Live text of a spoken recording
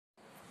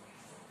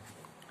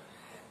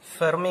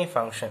FERMI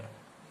function.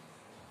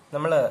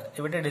 നമ്മൾ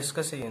ഇവിടെ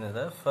discuss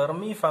ചെയ്യുന്നത്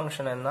ഫെർമി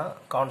ഫംഗ്ഷൻ എന്ന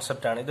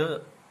കോൺസെപ്റ്റ് ആണ്. ഇത്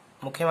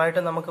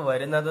മുഖ്യമായിട്ട് നമുക്ക്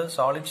വരുന്നത്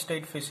സോളിഡ്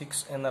സ്റ്റേറ്റ്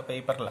ഫിസിക്സ് എന്ന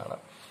പേപ്പറിലാണ്.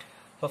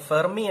 അപ്പോൾ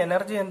ഫെർമി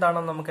എനർജി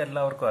എന്താണെന്ന് നമുക്ക്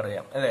എല്ലാവർക്കും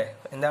അറിയാം അല്ലേ?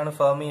 എന്താണ്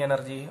ഫെർമി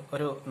എനർജി?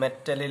 ഒരു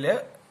മെറ്റലില്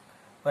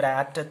ഒരു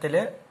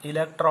ആറ്റത്തില്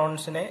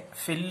ഇലക്ട്രോൺസിനെ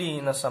ഫില്ല്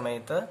ചെയ്യുന്ന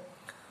സമയത്ത്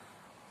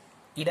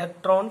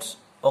ഇലക്ട്രോൺസ്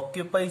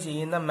ഒക്യുപ്പൈ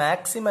ചെയ്യുന്ന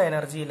മാക്സിമം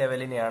എനർജി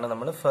ലെവലിനെയാണ്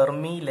നമ്മൾ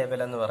ഫെർമി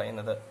ലെവൽ എന്ന്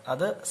പറയുന്നത്.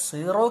 അത്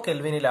 0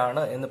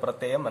 കെൽവിനിലാണ് എന്ന്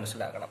പ്രത്യേകം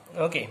മനസ്സിലാക്കണം.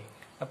 ഓക്കെ,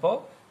 അപ്പോൾ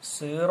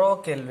 0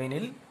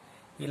 കെൽവിനിൽ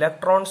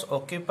ഇലക്ട്രോൺസ്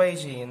ഒക്യുപ്പൈ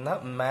ചെയ്യുന്ന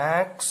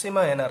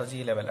മാക്സിമം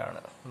എനർജി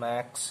ലെവലാണ്.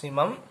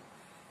 മാക്സിമം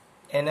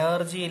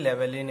എനർജി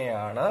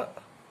ലെവലിനെയാണ്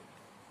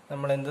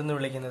നമ്മൾ എന്തെന്ന്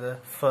വിളിക്കുന്നത്?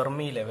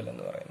 ഫെർമി ലെവൽ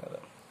എന്ന് പറയുന്നത്.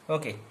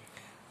 Okay,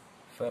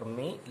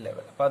 Fermi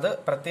level. അപ്പൊ അത്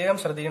പ്രത്യേകം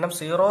ശ്രദ്ധിക്കണം.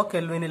 0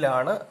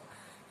 കെൽവിനിലാണ്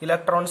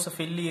ഇലക്ട്രോൺസ്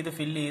ഫില്ല്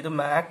ചെയ്ത്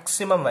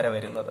മാക്സിമം വരെ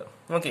വരുന്നത്.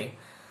 ഓക്കെ,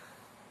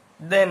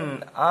 ദെൻ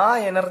ആ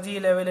എനർജി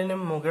ലെവലിന്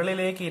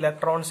മുകളിലേക്ക്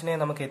ഇലക്ട്രോൺസിനെ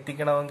നമുക്ക്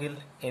എത്തിക്കണമെങ്കിൽ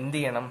എന്ത്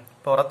ചെയ്യണം?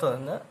 പുറത്തു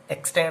നിന്ന്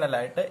എക്സ്റ്റേണൽ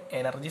ആയിട്ട്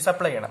എനർജി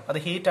സപ്ലൈ ചെയ്യണം. അത്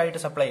ഹീറ്റ് ആയിട്ട്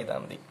സപ്ലൈ ചെയ്താൽ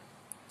മതി.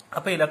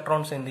 അപ്പൊ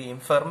ഇലക്ട്രോൺസ് എന്ത് ചെയ്യും?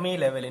 ഫെർമി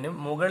ലെവലിന്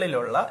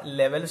മുകളിലുള്ള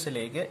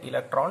ലെവൽസിലേക്ക്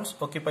ഇലക്ട്രോൺസ്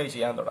ഒക്യുപ്പൈ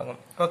ചെയ്യാൻ തുടങ്ങും.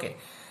 ഓക്കെ,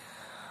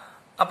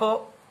 അപ്പോ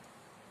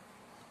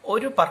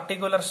ഒരു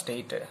പർട്ടിക്കുലർ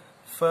സ്റ്റേറ്റ്,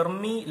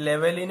 ഫെർമി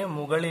ലെവലിന്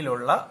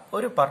മുകളിലുള്ള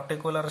ഒരു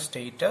പർട്ടിക്കുലർ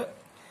സ്റ്റേറ്റ്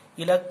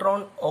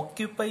ഇലക്ട്രോൺ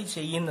ഒക്യുപ്പൈ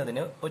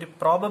ചെയ്യുന്നതിന് ഒരു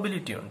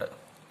പ്രോബബിലിറ്റി ഉണ്ട്.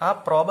 ആ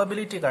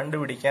പ്രോബബിലിറ്റി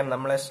കണ്ടുപിടിക്കാൻ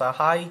നമ്മളെ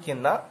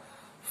സഹായിക്കുന്ന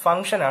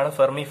ഫംഗ്ഷനാണ്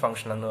ഫെർമി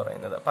ഫംഗ്ഷൻ എന്ന്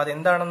പറയുന്നത്. അപ്പൊ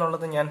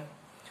അതെന്താണെന്നുള്ളത് ഞാൻ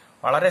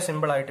വളരെ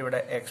സിമ്പിൾ ആയിട്ട് ഇവിടെ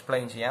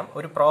എക്സ്പ്ലെയിൻ ചെയ്യാം.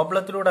 ഒരു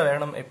പ്രോബ്ലത്തിലൂടെ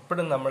വേണം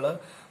എപ്പോഴും നമ്മൾ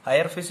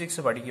ഹയർ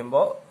ഫിസിക്സ്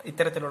പഠിക്കുമ്പോൾ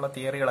ഇത്തരത്തിലുള്ള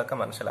തിയറികളൊക്കെ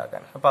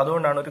മനസ്സിലാക്കാൻ. അപ്പൊ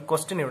അതുകൊണ്ടാണ് ഒരു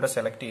ക്വസ്റ്റ്യൻ ഇവിടെ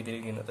സെലക്ട്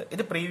ചെയ്തിരിക്കുന്നത്.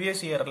 ഇത്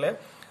പ്രീവിയസ് ഇയറിൽ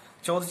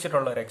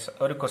ചോദിച്ചിട്ടുള്ള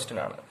ഒരു ക്വസ്റ്റ്യൻ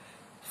ആണ്.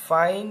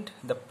 Find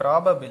the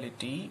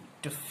probability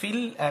to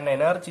fill an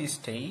energy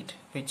state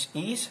which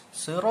is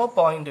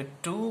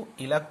 0.2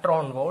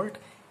 electron volt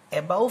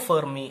above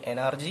Fermi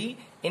energy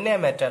in a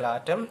metal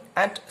atom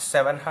at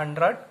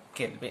 700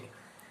 Kelvin.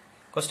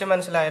 Question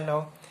മനസ്സിലായല്ലോ?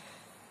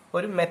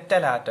 ഒരു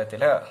മെറ്റൽ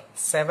ആറ്റത്തില്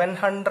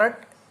 700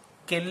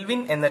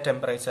 കെൽവിൻ എന്ന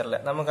ടെമ്പറേച്ചറിൽ,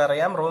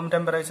 നമുക്കറിയാം റൂം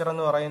ടെമ്പറേച്ചർ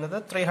എന്ന് പറയുന്നത്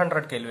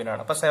 300 കെൽവിൻ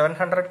ആണ്. അപ്പൊ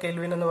 700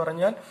 കെൽവിൻ എന്ന്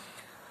പറഞ്ഞാൽ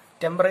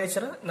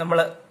ടെമ്പറേച്ചർ നമ്മൾ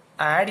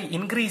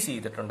ഇൻക്രീസ്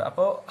ചെയ്തിട്ടുണ്ട്.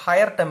 അപ്പോൾ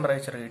ഹയർ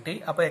ടെമ്പറേച്ചർ കിട്ടി.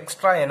 അപ്പോൾ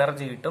എക്സ്ട്രാ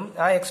എനർജി കിട്ടും.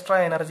 ആ എക്സ്ട്രാ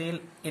എനർജിയിൽ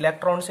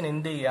ഇലക്ട്രോൺസിന്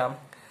എന്ത് ചെയ്യാം?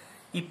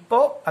 ഇപ്പോ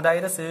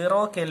അതായത് 0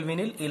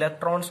 കെൽവിനിൽ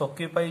ഇലക്ട്രോൺസ്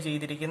ഒക്യുപ്പൈ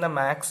ചെയ്തിരിക്കുന്ന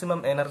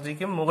മാക്സിമം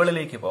എനർജിക്കും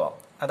മുകളിലേക്ക് പോവാം.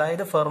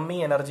 അതായത് ഫെർമി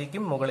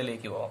എനർജിക്കും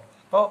മുകളിലേക്ക് പോവാം.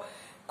 അപ്പോൾ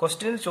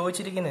ക്വസ്റ്റ്യനിൽ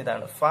ചോദിച്ചിരിക്കുന്ന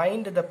ഇതാണ്: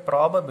 find the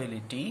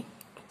probability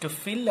to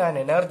fill an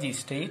energy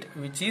state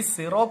which is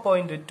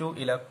 0.2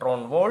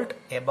 electron volt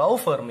above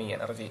Fermi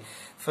energy.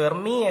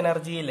 Fermi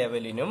energy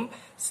ലെവലിനും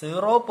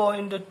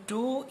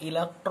 0.2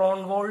 electron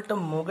volt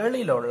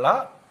മുകളിലുള്ള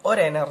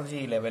ഒരു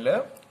എനർജി ലെവല്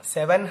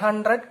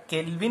 700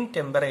 കെൽവിൻ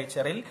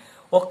ടെമ്പറേച്ചറിൽ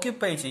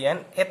ഒക്യുപ്പൈ ചെയ്യാൻ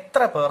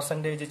എത്ര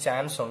പെർസെന്റേജ്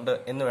ചാൻസ് ഉണ്ട്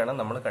എന്ന് വേണം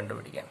നമ്മൾ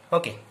കണ്ടുപിടിക്കാൻ.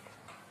 ഓക്കെ,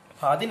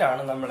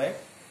 അതിനാണ് നമ്മളെ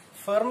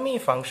ഫെർമി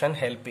ഫംഗ്ഷൻ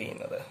ഹെൽപ്പ്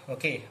ചെയ്യുന്നത്.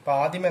 ഓക്കെ, അപ്പൊ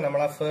ആദ്യമേ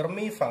നമ്മൾ ആ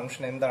ഫെർമി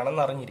ഫംഗ്ഷൻ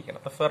എന്താണെന്ന് അറിഞ്ഞിരിക്കണം.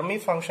 അപ്പൊ ഫെർമി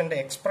ഫംഗ്ഷന്റെ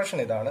എക്സ്പ്രഷൻ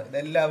ഇതാണ്.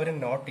 ഇതെല്ലാവരും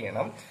നോട്ട്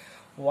ചെയ്യണം.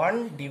 1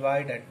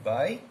 divided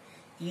by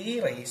e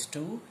raise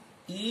to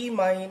e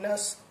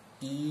minus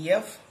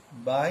ef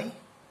by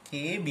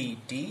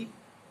kBt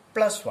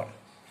plus 1.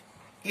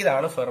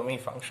 ഇതാണ് ഫെർമി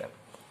ഫംഗ്ഷൻ.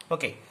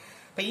 ഓക്കെ,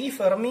 അപ്പൊ ഈ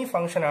ഫെർമി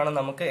ഫംഗ്ഷൻ ആണ്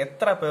നമുക്ക്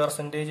എത്ര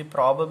പെർസെന്റേജ്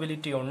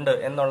പ്രോബബിലിറ്റി ഉണ്ട്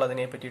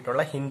എന്നുള്ളതിനെ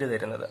പറ്റിയിട്ടുള്ള ഹിന്റ്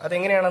തരുന്നത്.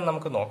 അതെങ്ങനെയാണെന്ന്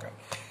നമുക്ക് നോക്കാം.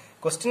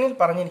 ക്വസ്റ്റ്യനിൽ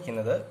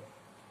പറഞ്ഞിരിക്കുന്നത്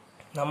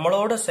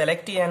നമ്മളോട്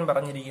സെലക്ട് ചെയ്യാൻ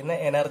പറഞ്ഞിരിക്കുന്ന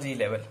എനർജി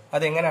ലെവൽ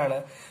അതെങ്ങനെയാണ്?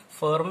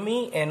 ഫെർമി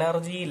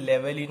എനർജി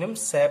ലെവലിനും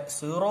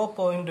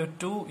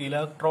 0.2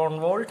 ഇലക്ട്രോൺ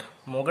വോൾട്ട്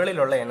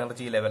മുകളിലുള്ള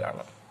എനർജി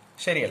ലെവലാണ്.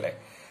 ശരിയല്ലേ?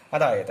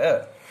 അതായത്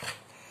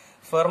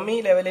ഫെർമി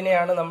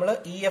ലെവലിനെയാണ് നമ്മൾ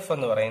EF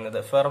എന്ന് പറയുന്നത്,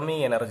 ഫെർമി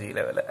എനർജി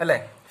ലെവൽ അല്ലെ?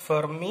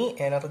 ഫെർമി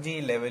എനർജി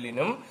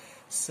ലെവലിനും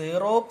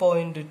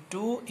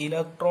 0.2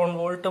 ഇലക്ട്രോൺ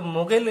വോൾട്ട്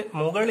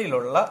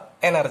മുകളിലുള്ള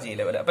എനർജി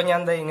ലെവൽ. അപ്പൊ ഞാൻ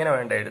എന്താ ഇങ്ങനെ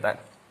വേണ്ട എഴുതാൻ?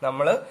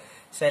 നമ്മൾ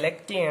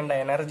സെലക്ട് ചെയ്യേണ്ട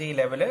energy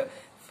level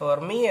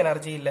Fermi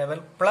energy level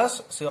plus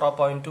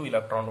 0.2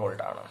 electron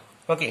volt ആണ്.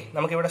 ഓക്കെ,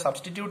 നമുക്ക് ഇവിടെ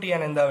സബ്സ്റ്റിറ്റ്യൂട്ട്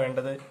ചെയ്യാൻ എന്താ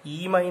വേണ്ടത്? E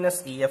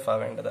മൈനസ് EF ആ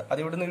വേണ്ടത്. അത്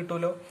ഇവിടുന്ന്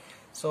കിട്ടൂലോ.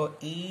 സോ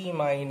E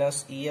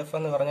മൈനസ് EF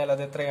എന്ന് പറഞ്ഞാൽ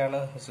അത് എത്രയാണ്?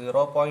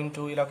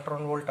 0.2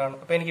 ഇലക്ട്രോൺ വോൾട്ട് ആണ്.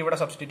 അപ്പൊ എനിക്ക് ഇവിടെ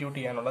സബ്സ്റ്റിറ്റ്യൂട്ട്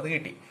ചെയ്യാനുള്ളത്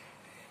കിട്ടി.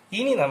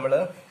 ഇനി നമ്മൾ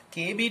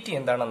KBT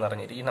എന്താണെന്ന്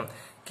അറിഞ്ഞിരിക്കണം.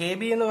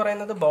 KB എന്ന്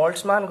പറയുന്നത്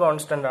ബോൾട്ട്സ്മാൻ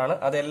കോൺസ്റ്റന്റ് ആണ്.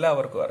 അത്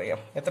എല്ലാവർക്കും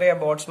അറിയാം. എത്രയാ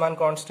Boltzmann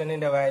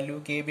കോൺസ്റ്റന്റിന്റെ value?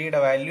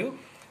 KBയുടെ value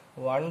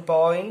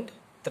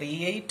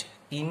 1.38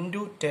 into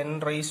 10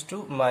 raised to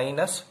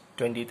minus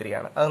 23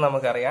 ആണ്. അത്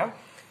നമുക്കറിയാം.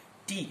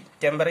 T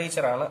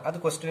ടെമ്പറേച്ചർ ആണ്. അത്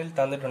ക്വസ്റ്റ്യനിൽ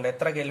തന്നിട്ടുണ്ട്.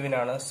 എത്ര കെൽവിൻ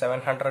ആണ്?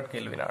 700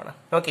 കെൽവിൻ ആണ്.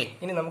 ഓക്കെ,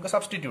 ഇനി നമുക്ക്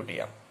സബ്സ്റ്റിറ്റ്യൂട്ട്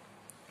ചെയ്യാം.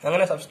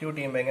 അങ്ങനെ സബ്സ്റ്റിറ്റ്യൂട്ട്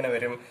ചെയ്യുമ്പോൾ എങ്ങനെ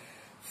വരും?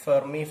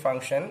 Fermi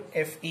function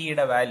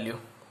FEയുടെ value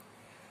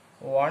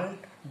 1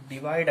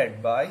 divided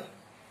by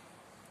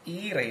e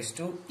raise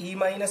to e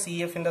minus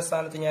EFന്റെ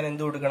സ്ഥാനത്ത് ഞാൻ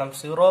എന്ത് കൊടുക്കണം?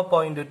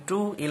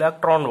 0.2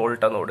 ഇലക്ട്രോൺ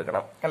വോൾട്ട് എന്ന്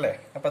കൊടുക്കണം അല്ലെ?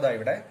 അപ്പൊ അതാ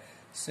ഇവിടെ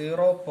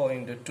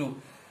 0.2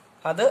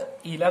 അത്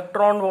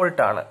ഇലക്ട്രോൺ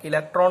വോൾട്ട് ആണ്.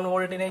 ഇലക്ട്രോൺ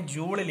വോൾട്ടിനെ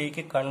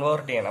ജൂളിലേക്ക്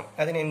കൺവേർട്ട് ചെയ്യണം.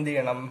 അതിന് എന്ത്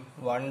ചെയ്യണം?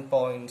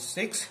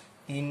 1.6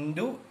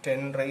 ഇൻറ്റു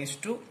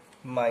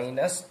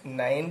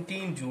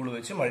 10⁻⁻19 ജൂൾ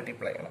വെച്ച്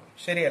മൾട്ടിപ്ലൈ ചെയ്യണം.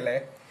 ശരിയല്ലേ?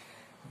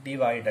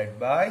 ഡിവൈഡഡ്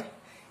ബൈ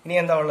ഇനി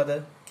എന്താ ഉള്ളത്?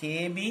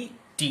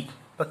 kBT.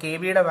 ഇപ്പൊ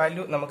kBയുടെ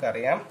വാല്യൂ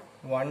നമുക്കറിയാം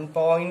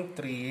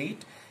 1.38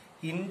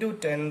 ഇൻറ്റു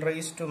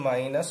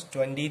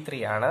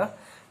 10⁻⁻23 ആണ്.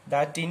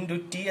 ദാറ്റ് ഇൻറ്റു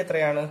T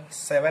എത്രയാണ്?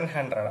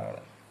 700 ആണ്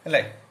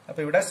അല്ലേ? അപ്പൊ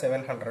ഇവിടെ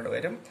 700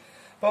 വരും.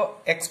 അപ്പോൾ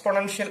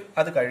എക്സ്പൊണൻഷ്യൽ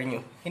അത് കഴിഞ്ഞു.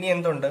 ഇനി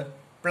എന്തുണ്ട്?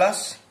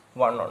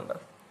 +1 ഉണ്ട്.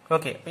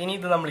 ഓക്കെ, അപ്പൊ ഇനി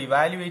ഇത് നമ്മൾ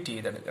ഇവാലുവേറ്റ്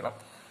ചെയ്തെടുക്കണം.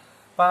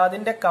 അപ്പൊ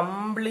അതിന്റെ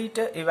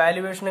കംപ്ലീറ്റ്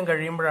ഇവാലുവേഷനും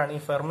കഴിയുമ്പോഴാണ് ഈ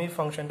ഫെർമി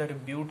ഫംഗ്ഷന്റെ ഒരു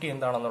ബ്യൂട്ടി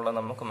എന്താണെന്നുള്ളത്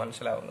നമുക്ക്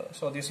മനസ്സിലാവുന്നത്.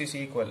 So this is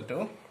equal to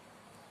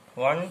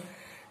 1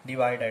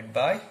 divided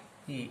by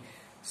ഈ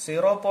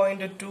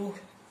 0.2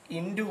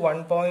 ഇൻറ്റു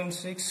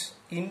 1.6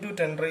 ഇൻറ്റു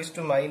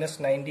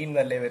 10⁻⁻19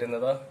 എന്നല്ലേ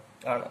വരുന്നത്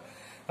ആണ്.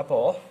 അപ്പോ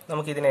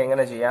നമുക്ക് ഇതിനെ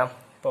എങ്ങനെ ചെയ്യാം?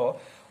 ഇപ്പോ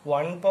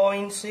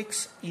 1.6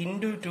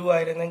 ഇൻറ്റു 2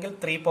 ആയിരുന്നെങ്കിൽ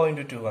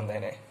 3.2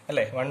 വന്നേനെ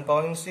അല്ലെ?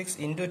 1.6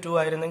 ഇൻറ്റു 2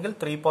 ആയിരുന്നെങ്കിൽ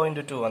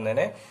 3.2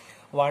 വന്നേനെ.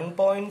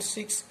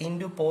 1.6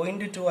 ഇൻറ്റു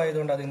 0.2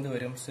 ആയതുകൊണ്ട് അത് എന്ത്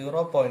വരും?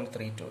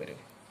 0.32 വരും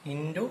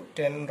ഇൻറ്റു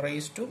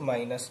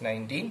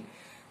 10⁻⁻19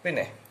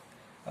 പിന്നെ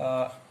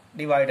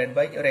ഡിവൈഡഡ്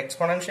ബൈ ഒരു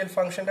എക്സ്പൊണൻഷ്യൽ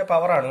ഫംഗ്ഷന്റെ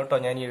പവർ ആണ് കേട്ടോ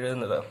ഞാൻ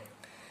എഴുതുന്നത്.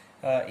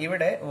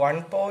 ഇവിടെ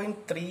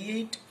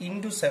 1.38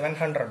 ഇൻറ്റു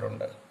 700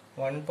 ഉണ്ട്.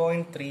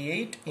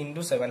 1.38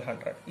 ഇൻറ്റു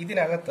 700.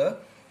 ഇതിനകത്ത്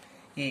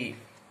ഈ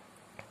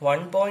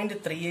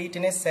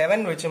 1.38നെ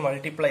 7 വെച്ച്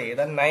മൾട്ടിപ്ലൈ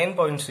ചെയ്താൽ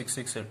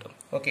 9.66 കിട്ടും.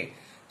 ഓക്കെ,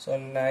 സോ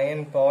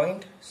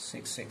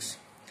 9.66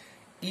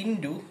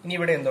 ഇൻറ്റു ഇനി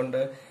ഇവിടെ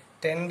എന്തുണ്ട്?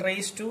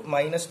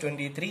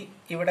 10⁻⁻23.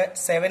 ഇവിടെ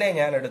 7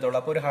 ഞാൻ എടുത്തോളൂ,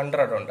 അപ്പൊ ഒരു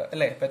 100 ഉണ്ട്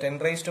അല്ലെ? ഇപ്പൊ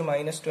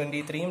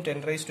 10⁻⁻23യും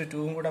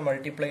 10⁻²ഉം കൂടെ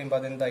മൾട്ടിപ്ലൈ ചെയ്യുമ്പോൾ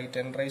അതെന്തായി?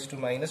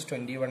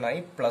 10⁻⁻21 ആയി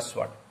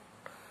 +1.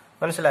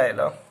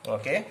 മനസ്സിലായല്ലോ?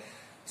 Okay,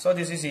 so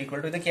this is equal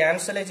to ഇത്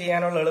ക്യാൻസൽ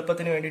ചെയ്യാനുള്ള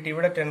എളുപ്പത്തിന് വേണ്ടിയിട്ട്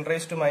ഇവിടെ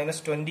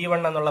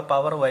 10⁻⁻21 എന്നുള്ള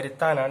പവർ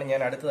വരുത്താനാണ്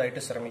ഞാൻ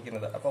അടുത്തതായിട്ട്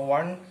ശ്രമിക്കുന്നത്. അപ്പൊ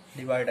 1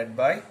 ഡിവൈഡഡ്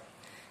ബൈ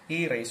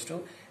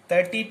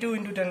e⁻32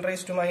 ഇൻറ്റു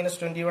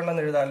 10⁻⁻21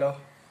 എന്ന് എഴുതാലോ.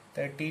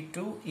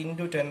 32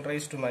 ഇൻറ്റു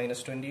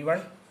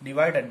 10⁻⁻21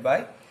 ഡിവൈഡഡ് ബൈ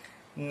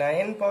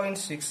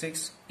 9.66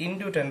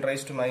 ഇൻറ്റു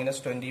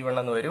 10⁻⁻21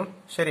 എന്ന് വരും.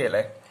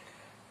 ശരിയല്ലേ?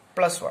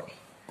 +1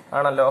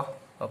 ആണല്ലോ.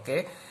 ഓക്കെ,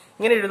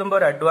 ഇങ്ങനെ എഴുതുമ്പോൾ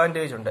ഒരു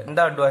അഡ്വാൻറ്റേജ് ഉണ്ട്.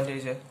 എന്താ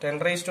അഡ്വാൻറ്റേജ്?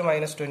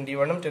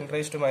 10⁻⁻21ഉം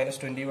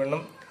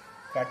 10⁻⁻21ഉം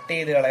കട്ട്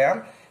ചെയ്ത് കളയാം.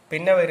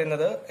 പിന്നെ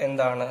വരുന്നത്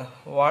എന്താണ്?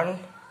 1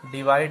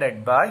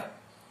 ഡിവൈഡഡ്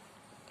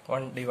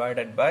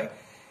ബൈ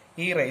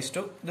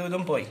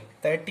ഇതും പോയി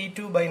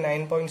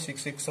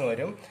 32/9.66 എന്ന്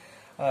വരും.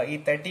 ഈ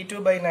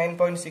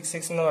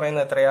 32/9.66 എന്ന്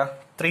പറയുന്നത് എത്രയാ?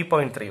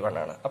 3.31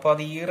 ആണ്. അപ്പൊ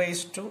അത്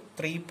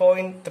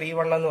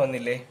e⁻3.31 എന്ന്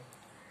വന്നില്ലേ?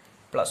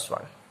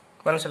 +1.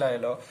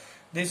 മനസ്സിലായല്ലോ?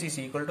 ദിസ് ഈസ്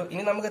ഈക്വൽ ടു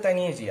ഇനി നമുക്ക്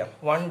തനിയെ ചെയ്യാം.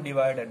 1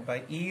 ഡിവൈഡഡ് ബൈ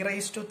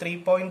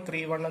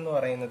e⁻3.31 എന്ന്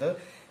പറയുന്നത്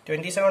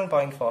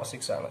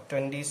 27.46 ആണ്.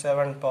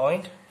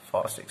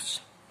 27.46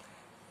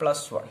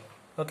 +1.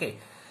 Okay,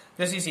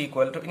 this is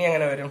equal to ഇനി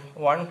എങ്ങനെ വരും?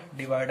 1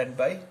 ഡിവൈഡഡ്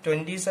ബൈ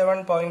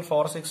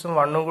 27.46ഉം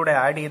 1ഉം കൂടെ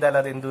ആഡ് ചെയ്താൽ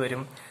അത് എന്ത്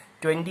വരും?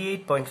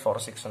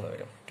 28.46 എന്ന്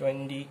വരും.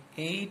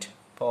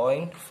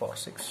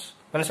 28.46.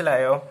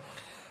 മനസ്സിലായോ?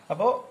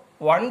 അപ്പോ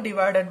 1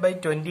 ഡിവൈഡഡ് ബൈ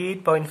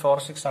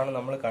 28.46 ആണ്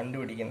നമ്മൾ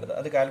കണ്ടുപിടിക്കേണ്ടത്.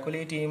 അത്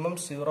കാൽക്കുലേറ്റ് ചെയ്യുമ്പോൾ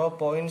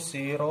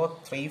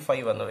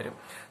 0.035 എന്ന് വരും.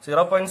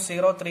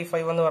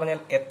 0.035 എന്ന് പറഞ്ഞാൽ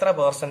എത്ര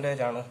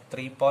പെർസെന്റേജ് ആണ്?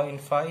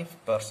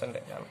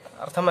 3.5% ആണ്.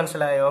 അർത്ഥം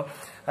മനസ്സിലായോ?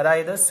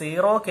 അതായത്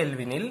 0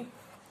 കെൽവിനിൽ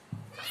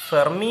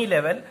ഫെർമി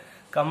ലെവൽ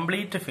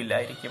കംപ്ലീറ്റ് ഫിൽ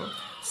ആയിരിക്കും.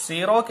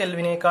 0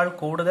 കെൽവിനേക്കാൾ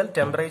കൂടുതൽ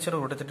ടെമ്പറേച്ചർ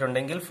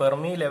കൊടുത്തിട്ടുണ്ടെങ്കിൽ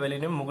ഫെർമി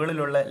ലെവലിനും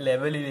മുകളിലുള്ള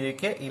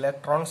ലെവലിലേക്ക്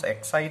ഇലക്ട്രോൺസ്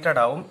എക്സൈറ്റഡ്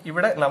ആവും.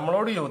 ഇവിടെ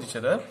നമ്മളോട്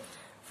ചോദിച്ചത്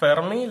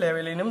ഫെർമി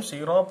ലെവലിനും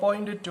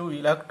 0.2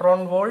 ഇലക്ട്രോൺ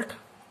വോൾട്ട്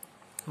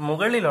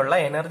മുകളിലുള്ള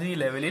എനർജി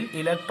ലെവലിൽ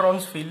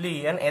ഇലക്ട്രോൺസ് ഫില്ല്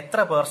ചെയ്യാൻ എത്ര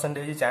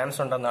പെർസെന്റേജ് ചാൻസ്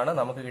ഉണ്ടെന്നാണ്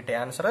നമുക്ക് കിട്ടിയ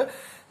ആൻസർ.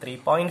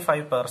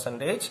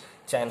 3.5%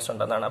 ചാൻസ്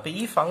ഉണ്ടെന്നാണ്. അപ്പൊ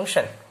ഈ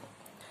ഫംഗ്ഷൻ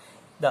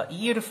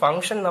ഈ ഒരു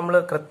ഫംഗ്ഷൻ നമ്മൾ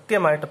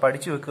കൃത്യമായിട്ട്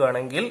പഠിച്ചു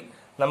വെക്കുകയാണെങ്കിൽ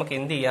നമുക്ക്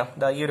എന്ത് ചെയ്യാം?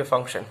 ഈ ഒരു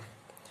ഫംഗ്ഷൻ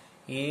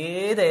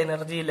ഏത്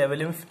എനർജി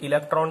ലെവലും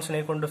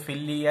ഇലക്ട്രോൺസിനെ കൊണ്ട്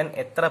ഫില്ല് ചെയ്യാൻ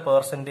എത്ര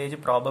പെർസെന്റേജ്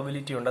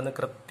പ്രോബബിലിറ്റി ഉണ്ടെന്ന്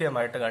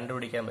കൃത്യമായിട്ട്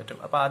കണ്ടുപിടിക്കാൻ പറ്റും.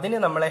 അപ്പൊ അതിന്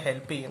നമ്മളെ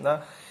ഹെൽപ്പ് ചെയ്യുന്ന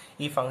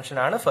ഈ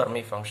ഫംഗ്ഷനാണ്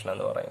ഫെർമി ഫംഗ്ഷൻ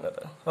എന്ന്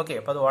പറയുന്നത്. ഓക്കെ,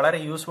 അപ്പൊ അത് വളരെ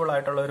യൂസ്ഫുൾ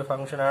ആയിട്ടുള്ള ഒരു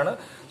ഫംഗ്ഷനാണ്.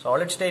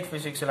 സോളിഡ് സ്റ്റേറ്റ്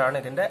ഫിസിക്സിലാണ്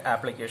ഇതിന്റെ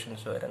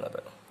ആപ്ലിക്കേഷൻസ് വരുന്നത്.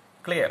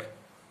 ക്ലിയർ?